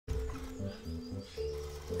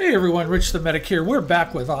Hey everyone, Rich the Medic here. We're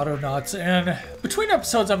back with Autonauts, and between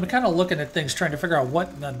episodes I'm kind of looking at things, trying to figure out what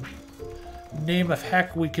in the name of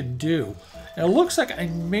heck we can do. And it looks like I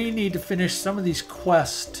may need to finish some of these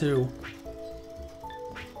quests to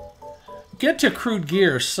get to crude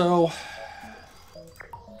gear, so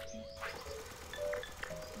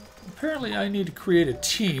apparently I need to create a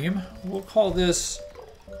team. We'll call this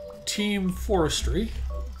Team Forestry.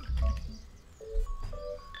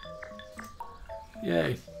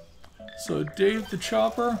 Yay. So Dave the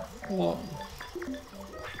Chopper, well,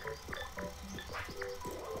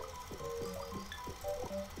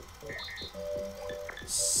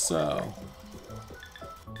 so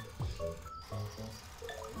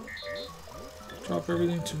drop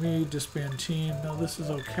everything to me, disband team. No, this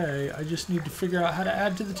is okay. I just need to figure out how to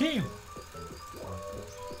add to the team.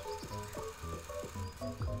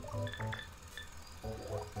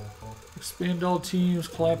 Expand all teams,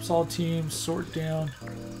 collapse all teams, sort down.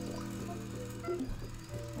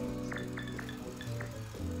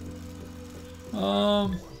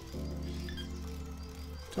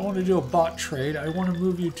 Don't want to do a bot trade. I want to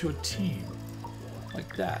move you to a team.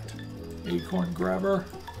 Like that. Acorn Grabber.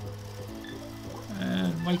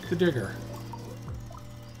 And Mike the Digger.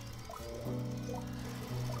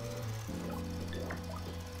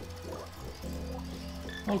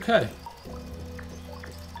 Okay.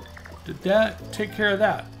 Did that take care of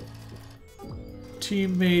that?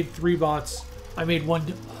 Team made 3 bots. I made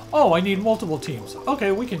 1. Oh, I need multiple teams.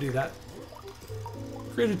 Okay, we can do that.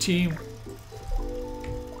 Create a team.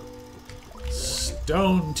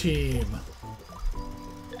 Stone team.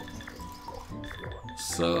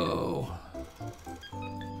 So,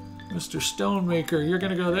 Mr. Stonemaker, you're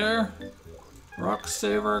gonna go there. Rock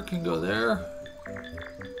Saver can go there.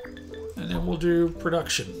 And then we'll do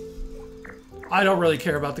production. I don't really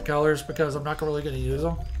care about the colors because I'm not really going to use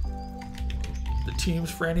them. The teams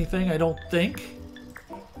for anything, I don't think.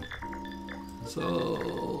 So,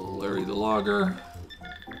 Larry the Logger,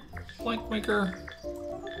 Plank Maker,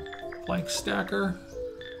 Plank Stacker,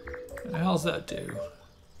 and how's that do?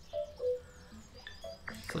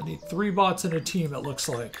 So I need 3 bots in a team, it looks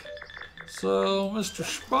like. So, Mr.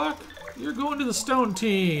 Spock, you're going to the stone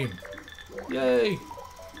team. Yay!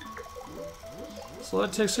 So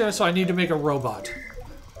that takes care. So I need to make a robot.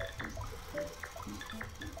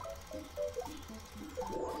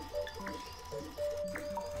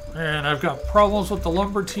 And I've got problems with the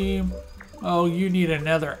lumber team. Oh, you need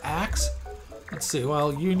another axe? Let's see.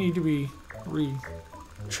 Well, you need to be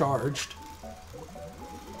recharged.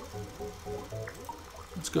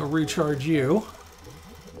 Let's go recharge you.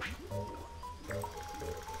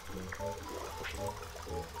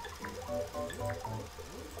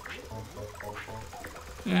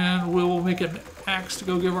 And we will make an axe to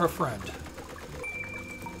go give our friend.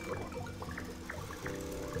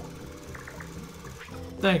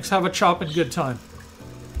 Thanks, have a chop and good time.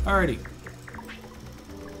 Alrighty.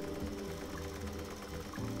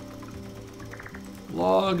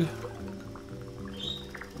 Log.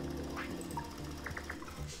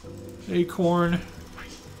 Acorn.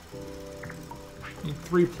 Need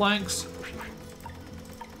 3 planks.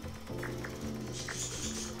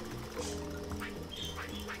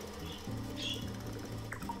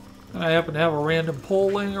 I happen to have a random pole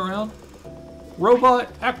laying around. Robot,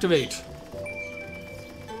 activate.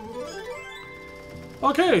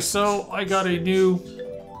 Okay, so I got a new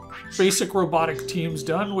basic robotic teams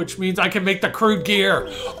done, which means I can make the crude gear.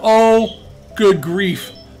 Oh, good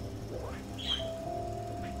grief.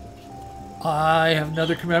 I have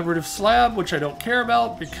another commemorative slab, which I don't care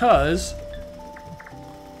about because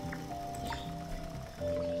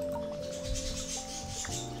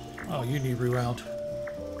oh, you need reroute.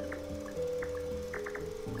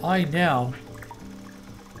 I now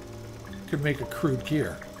can make a crude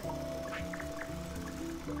gear.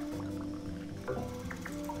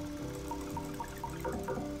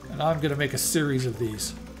 And I'm going to make a series of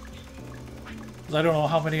these. I don't know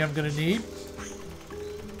how many I'm going to need,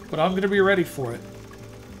 but I'm going to be ready for it.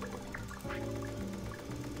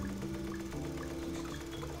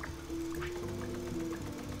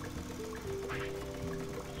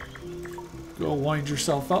 Go wind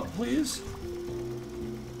yourself up, please.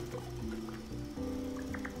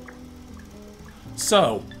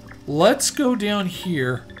 So, let's go down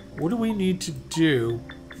here. What do we need to do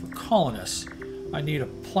for colonists? I need a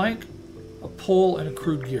plank, a pole, and a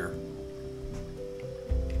crude gear.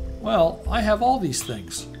 Well, I have all these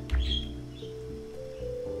things.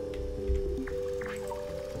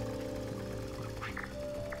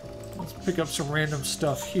 Let's pick up some random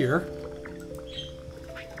stuff here.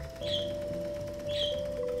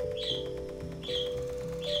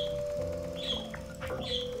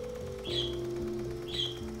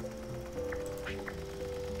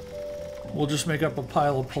 we'll just make up a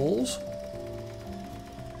pile of poles.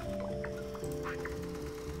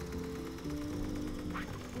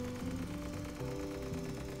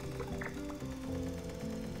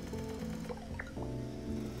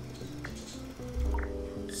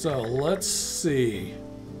 So let's see.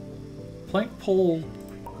 Plank pole,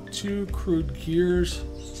 2 crude gears.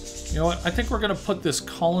 You know what? I think we're going to put this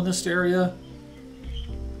colonist area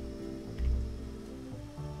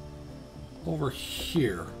over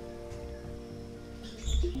here.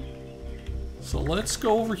 So let's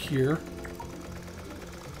go over here.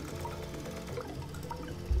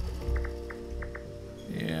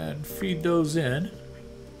 And feed those in.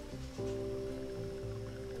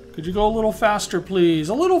 Could you go a little faster, please?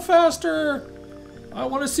 A little faster! I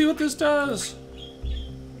want to see what this does.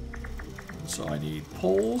 So I need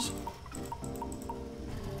poles.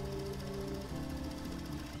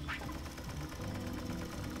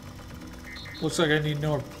 Looks like I need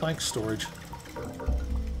more plank storage.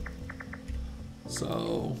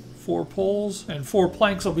 So 4 poles and 4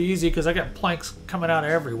 planks will be easy because I got planks coming out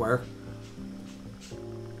of everywhere.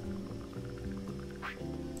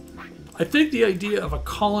 I think the idea of a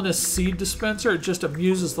colonist seed dispenser, it just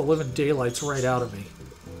amuses the living daylights right out of me.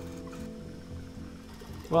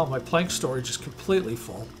 Well, my plank storage is completely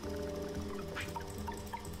full.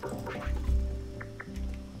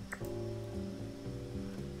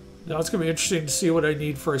 Now it's going to be interesting to see what I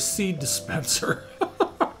need for a seed dispenser.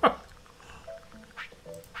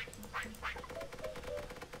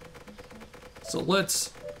 So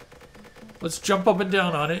let's jump up and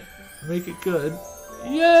down on it, make it good.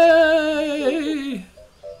 Yay!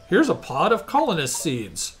 Here's a pod of colonist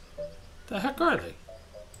seeds. The heck are they?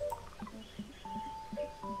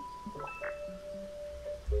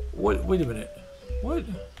 What? Wait a minute. What?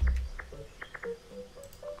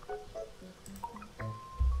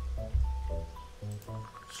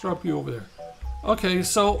 Let's drop you over there. Okay,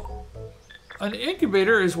 so an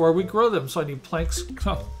incubator is where we grow them, so I need planks.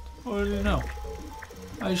 Oh, I didn't know.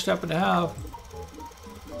 I just happen to have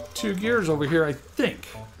 2 gears over here, I think.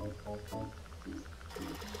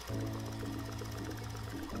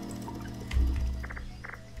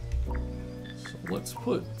 So let's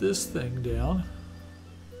put this thing down.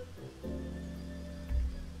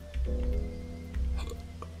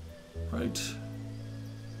 Right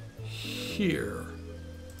here.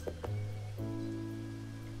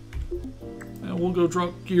 And we'll go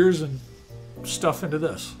drop gears and stuff into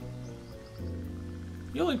this.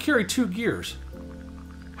 You only carry 2 gears.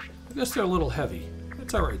 I guess they're a little heavy.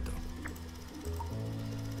 It's alright though.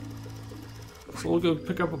 So we'll go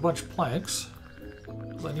pick up a bunch of planks.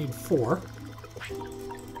 I need 4.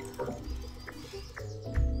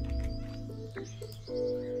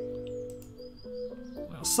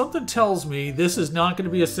 Now something tells me this is not going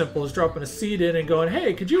to be as simple as dropping a seed in and going,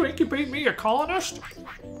 hey, could you incubate me a colonist?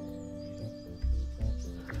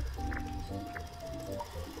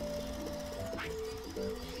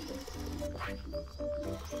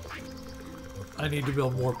 I need to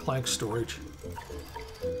build more plank storage.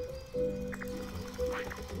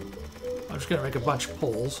 I'm just going to make a bunch of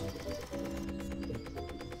poles.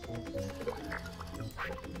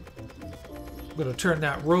 I'm going to turn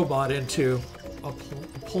that robot into a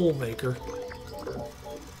pole maker.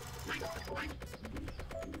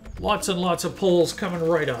 Lots and lots of poles coming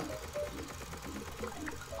right up.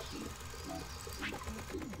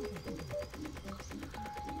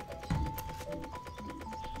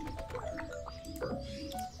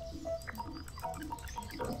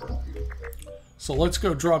 So let's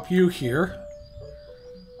go drop you here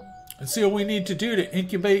and see what we need to do to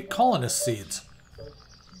incubate colonist seeds.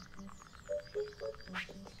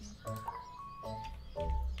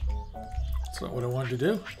 That's not what I wanted to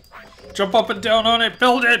do. Jump up and down on it,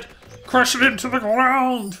 build it, crush it into the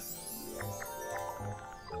ground.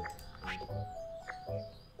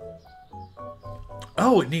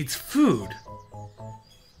 Oh, it needs food.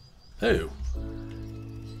 Oh.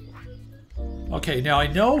 Okay, now I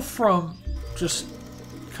know from just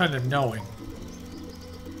kind of knowing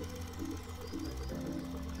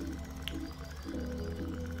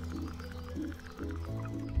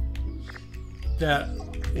that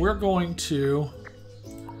we're going to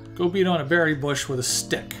go beat on a berry bush with a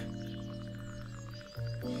stick.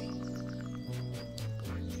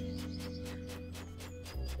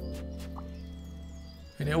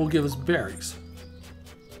 And it will give us berries.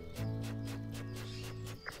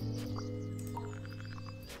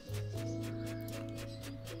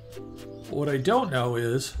 What I don't know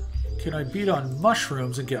is, can I beat on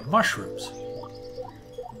mushrooms and get mushrooms?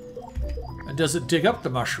 And does it dig up the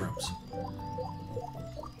mushrooms?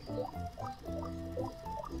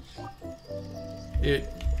 It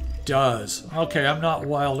does. Okay, I'm not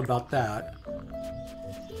wild about that.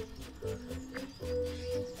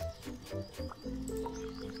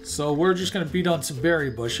 So we're just going to beat on some berry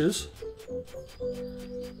bushes.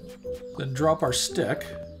 Then drop our stick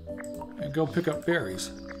and go pick up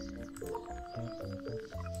berries.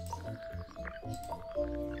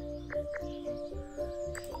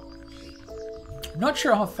 I'm not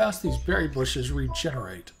sure how fast these berry bushes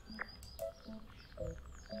regenerate.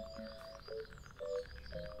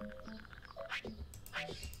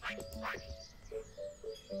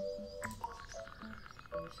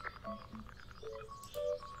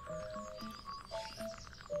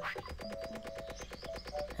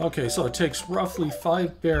 Okay, so it takes roughly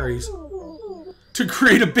 5 berries to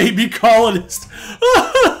create a baby colonist.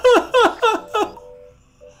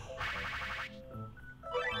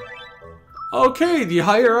 Okay, the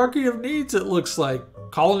hierarchy of needs, it looks like.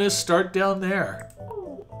 Colonists start down there.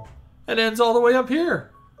 It ends all the way up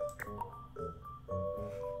here.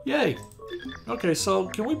 Yay. Okay, so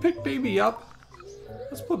can we pick baby up?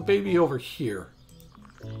 Let's put baby over here.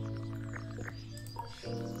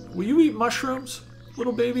 Will you eat mushrooms,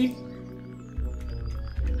 little baby?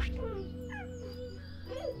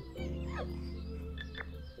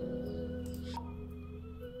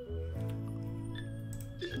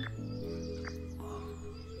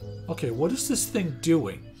 Okay, what is this thing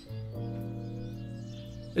doing?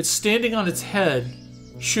 It's standing on its head,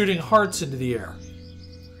 shooting hearts into the air.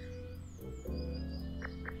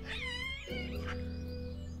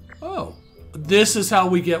 Oh, this is how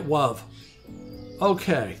we get love.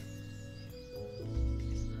 Okay.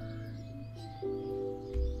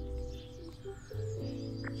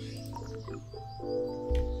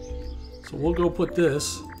 So we'll go put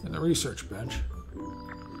this in the research bench,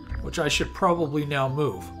 which I should probably now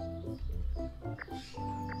move.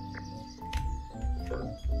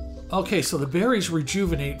 Okay, so the berries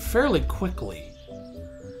rejuvenate fairly quickly.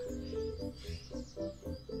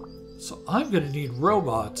 So I'm going to need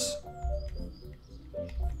robots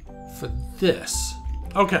for this.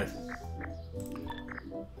 Okay.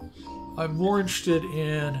 I'm more interested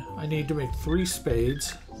in... I need to make 3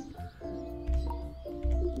 spades.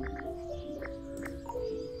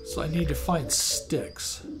 So I need to find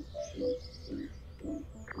sticks.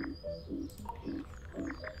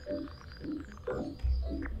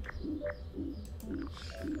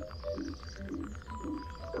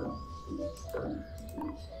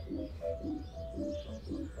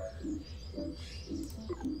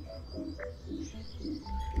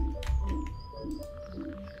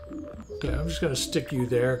 Okay, I'm just going to stick you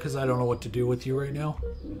there because I don't know what to do with you right now.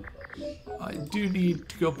 I do need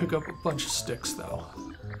to go pick up a bunch of sticks, though.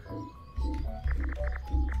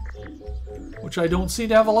 Which I don't seem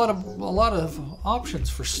to have a lot of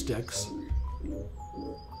options for sticks.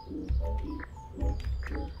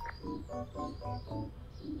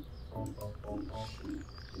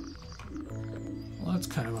 Well, that's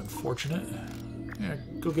kind of unfortunate. Yeah,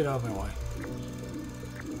 go get out of my way.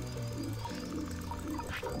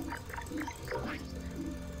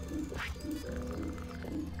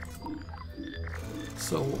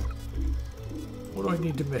 So, what do I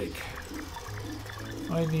need to make?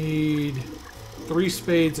 I need 3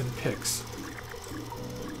 spades and picks.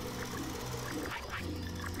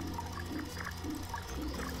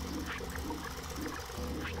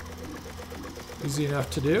 Easy enough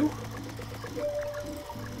to do.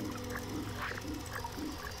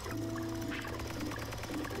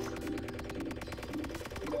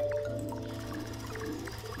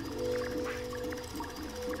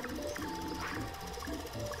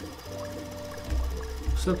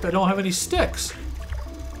 Except I don't have any sticks.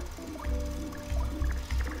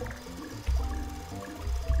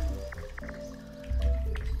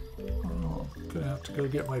 Oh, I'm gonna have to go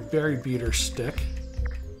get my berry beater stick.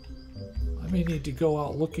 I may need to go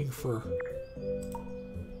out looking for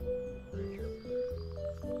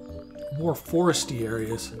more foresty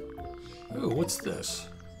areas. Oh, what's this?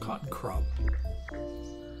 Cotton crop.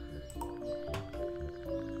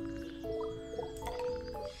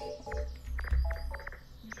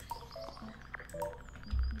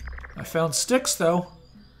 I found sticks, though.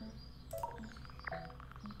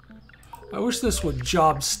 I wish this would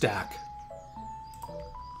job stack.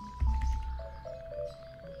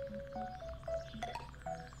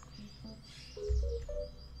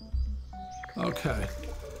 Okay.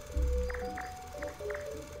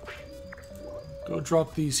 Go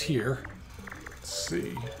drop these here. Let's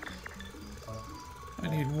see. I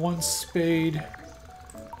need 1 spade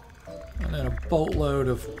and then a boatload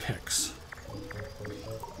of picks.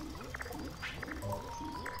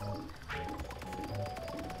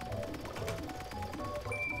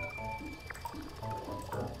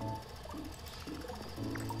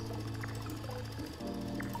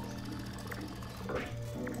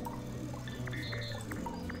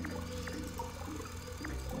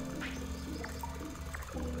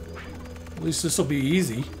 At least this will be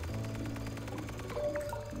easy.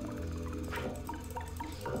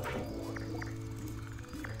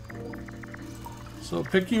 So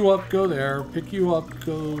pick you up, go there. Pick you up,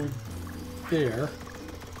 go there.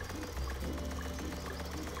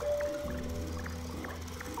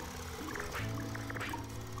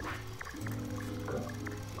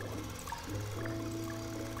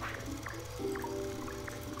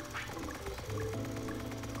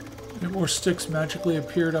 Any more sticks magically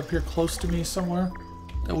appeared up here close to me somewhere?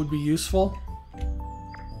 That would be useful.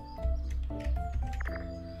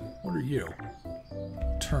 What are you?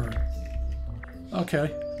 Turn.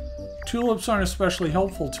 Okay. Tulips aren't especially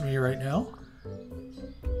helpful to me right now.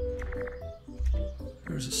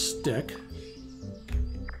 There's a stick.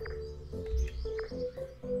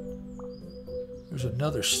 There's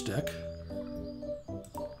another stick.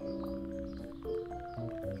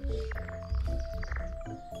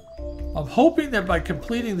 I'm hoping that by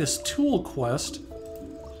completing this tool quest,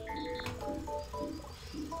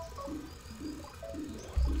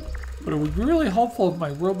 but it would be really helpful if my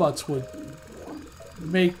robots would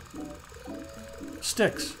make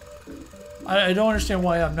sticks. I don't understand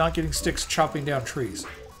why I'm not getting sticks chopping down trees.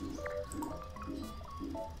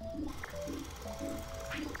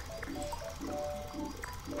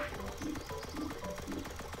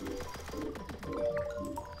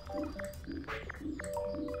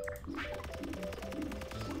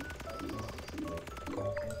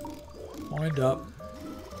 Wind up.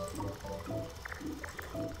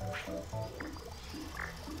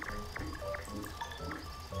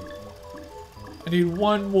 I need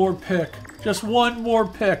one more pick. Just one more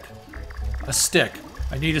pick. A stick.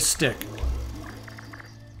 I need a stick.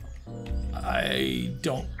 I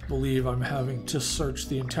don't believe I'm having to search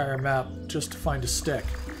the entire map just to find a stick.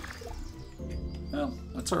 Well,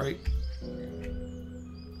 that's alright.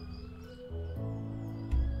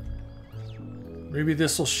 Maybe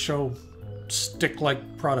this will show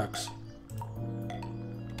stick-like products.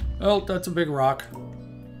 Oh, that's a big rock.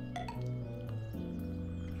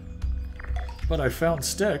 But I found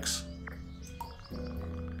sticks.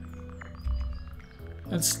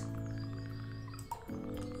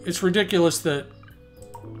 It's ridiculous that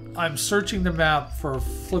I'm searching the map for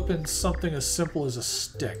flipping something as simple as a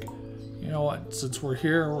stick. You know what? Since we're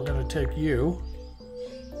here, we're going to take you.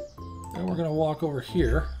 Then we're going to walk over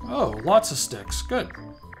here. Oh, lots of sticks. Good.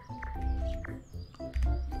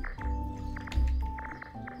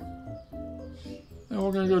 Then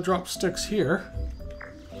we're going to go drop sticks here.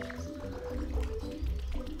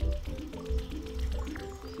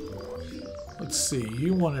 Let's see,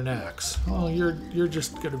 you want an axe. Oh, you're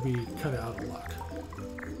just gonna be cut out of luck.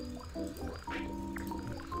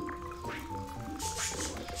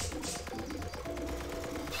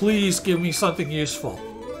 Please give me something useful.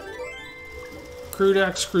 Crude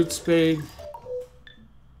axe, crude spade.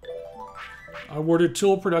 Awarded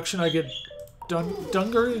tool production, I get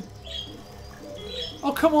dungaree?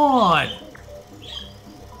 Oh, come on!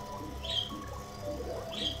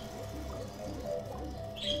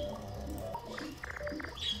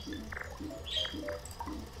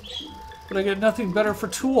 But I get nothing better for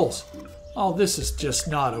tools. Oh, this is just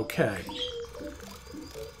not okay.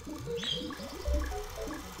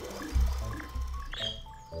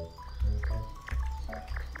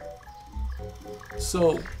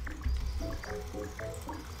 So...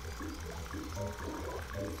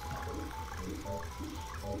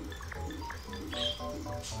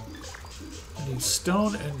 I need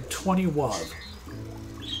stone and 20 wood.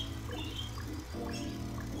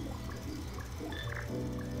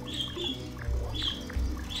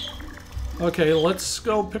 Okay, let's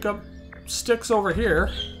go pick up sticks over here.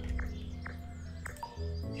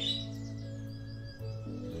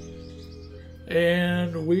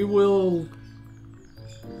 And we will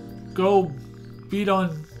go beat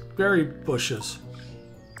on berry bushes.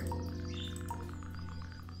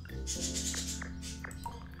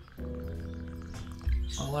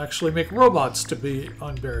 I'll actually make robots to be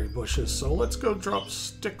on berry bushes, so let's go drop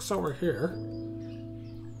sticks over here.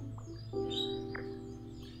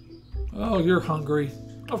 Oh, you're hungry.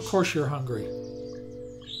 Of course you're hungry.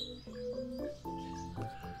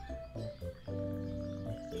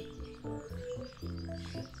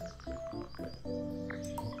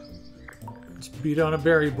 Let's beat on a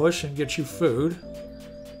berry bush and get you food.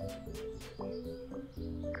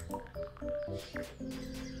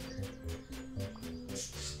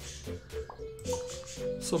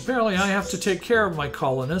 So apparently I have to take care of my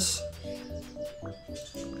colonists.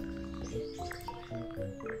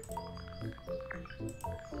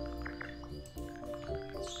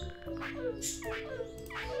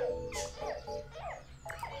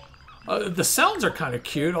 The sounds are kind of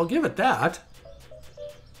cute, I'll give it that.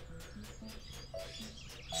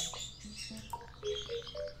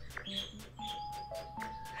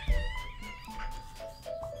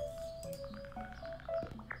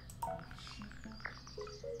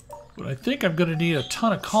 But I think I'm going to need a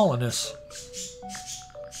ton of colonists.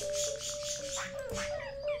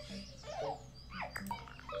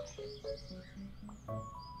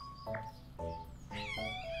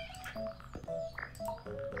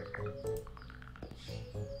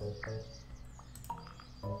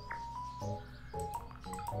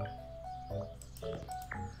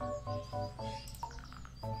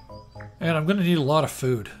 And I'm going to need a lot of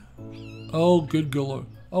food. Oh, good girl.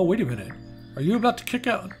 Oh, wait a minute. Are you about to kick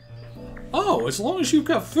out? Oh, as long as you've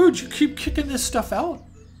got food, you keep kicking this stuff out?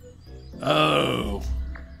 Oh.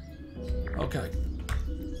 Okay.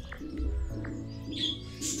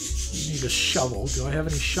 You need a shovel. Do I have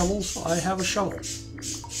any shovels? I have a shovel.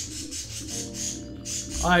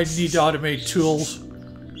 I need to automate tools.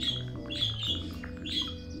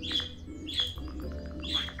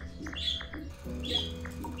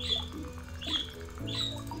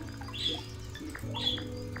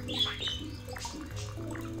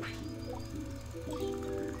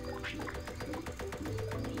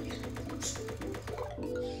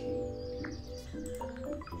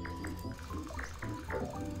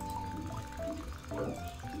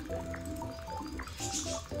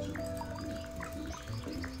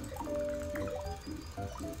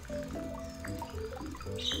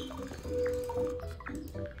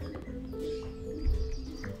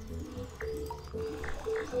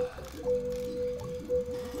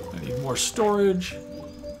 I need more storage.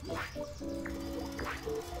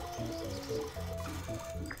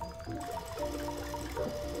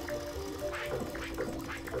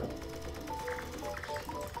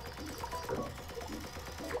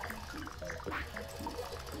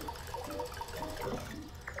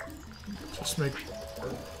 Just make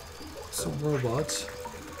some robots.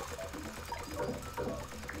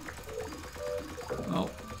 Oh,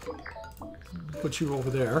 put you over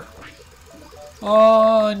there.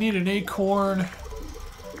 Oh, I need an acorn.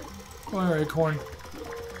 Come here, acorn.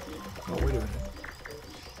 Oh, wait a minute.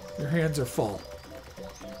 Your hands are full.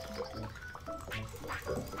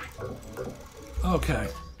 Okay.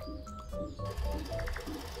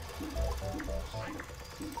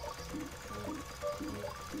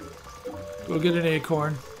 Go get an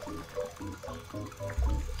acorn.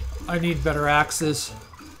 I need better axes.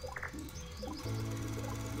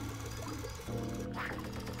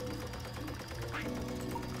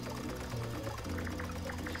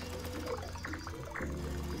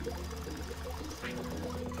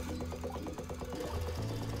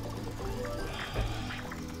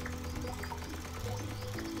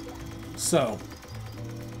 So,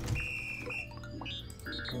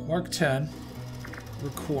 Mark 10,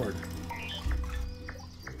 record.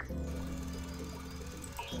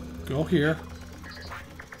 Go here.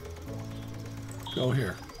 Go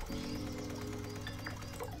here.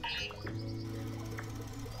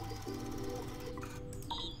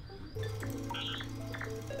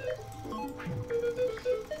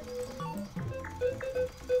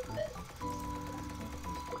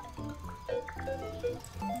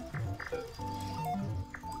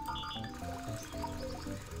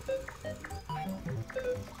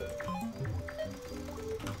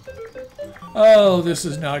 Oh, this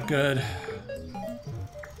is not good.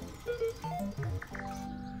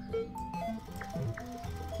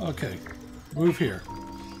 Okay, move here.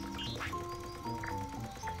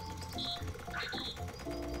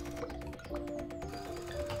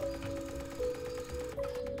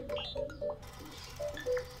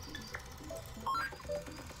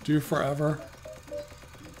 Do forever.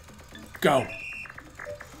 Go.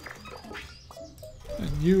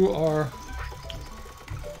 And you are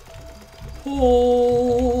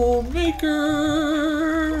hole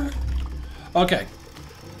maker. Okay,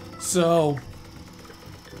 so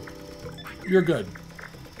you're good.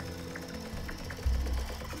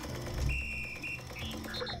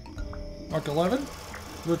 Mark 11,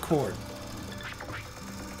 record.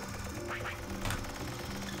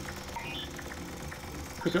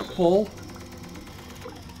 Pick up pole.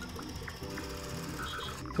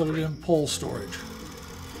 Put it in pole storage.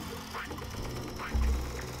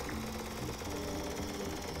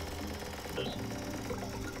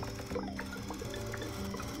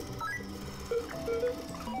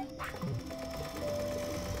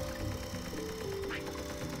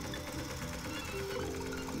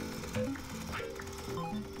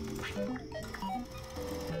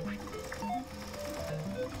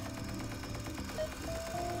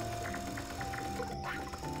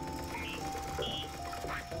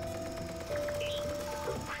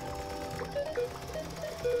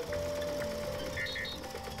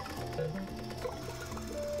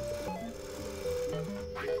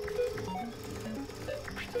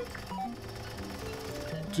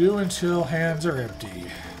 Do until hands are empty.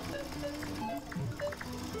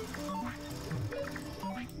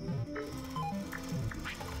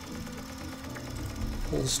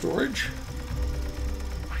 Full storage.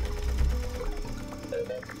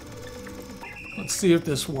 Let's see if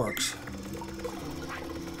this works.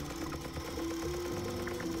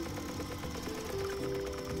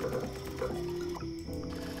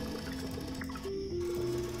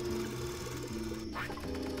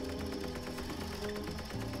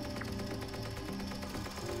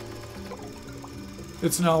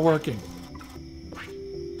 It's not working.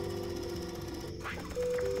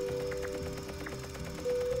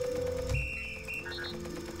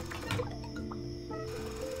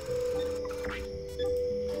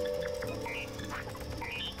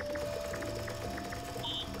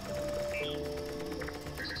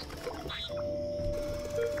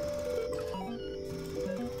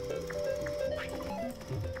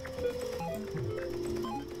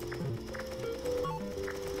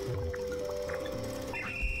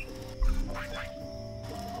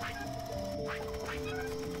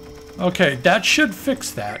 Okay, that should fix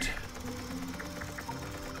that.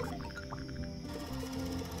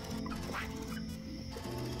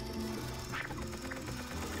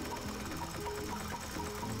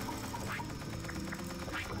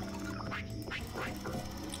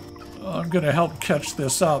 I'm gonna help catch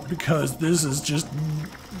this up because this is just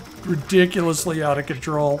ridiculously out of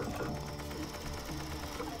control.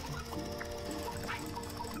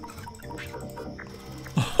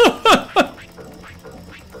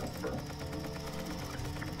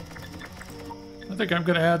 I think I'm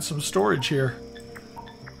going to add some storage here.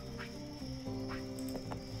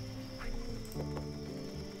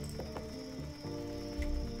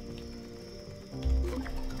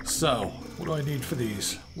 So, what do I need for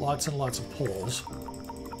these? Lots and lots of poles.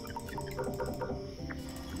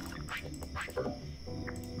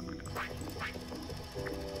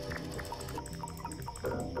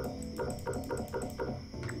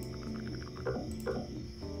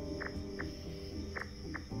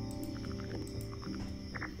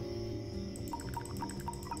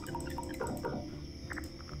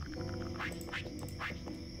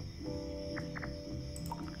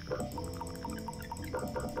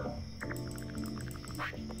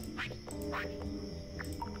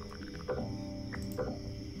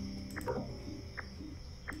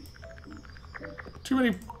 Too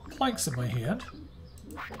many planks in my hand.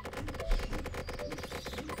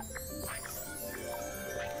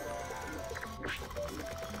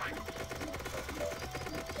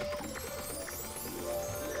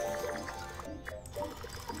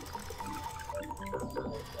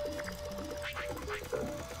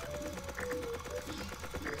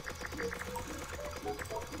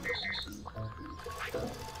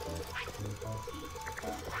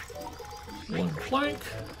 One plank.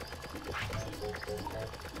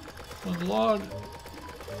 One log.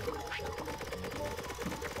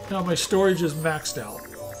 Now my storage is maxed out.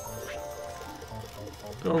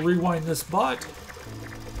 Go rewind this bot.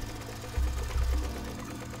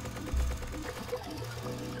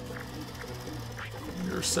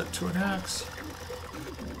 You're set to an axe.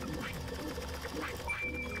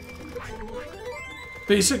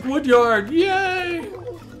 Basic woodyard, yay!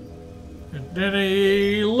 And then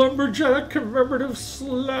a lumberjack commemorative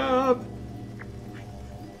slab.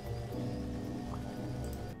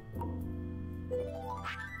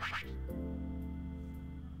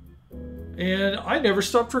 And I never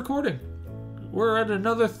stopped recording. We're at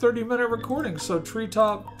another 30-minute recording, so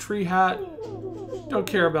treetop, tree hat, don't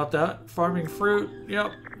care about that. Farming fruit,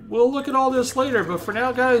 yep. We'll look at all this later, but for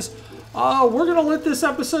now, guys, we're going to let this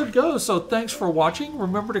episode go. So thanks for watching.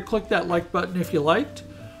 Remember to click that like button if you liked.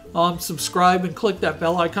 Subscribe and click that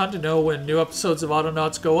bell icon to know when new episodes of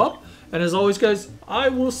Autonauts go up. And as always, guys, I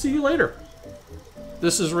will see you later.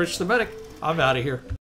 This is Rich the Medic. I'm out of here.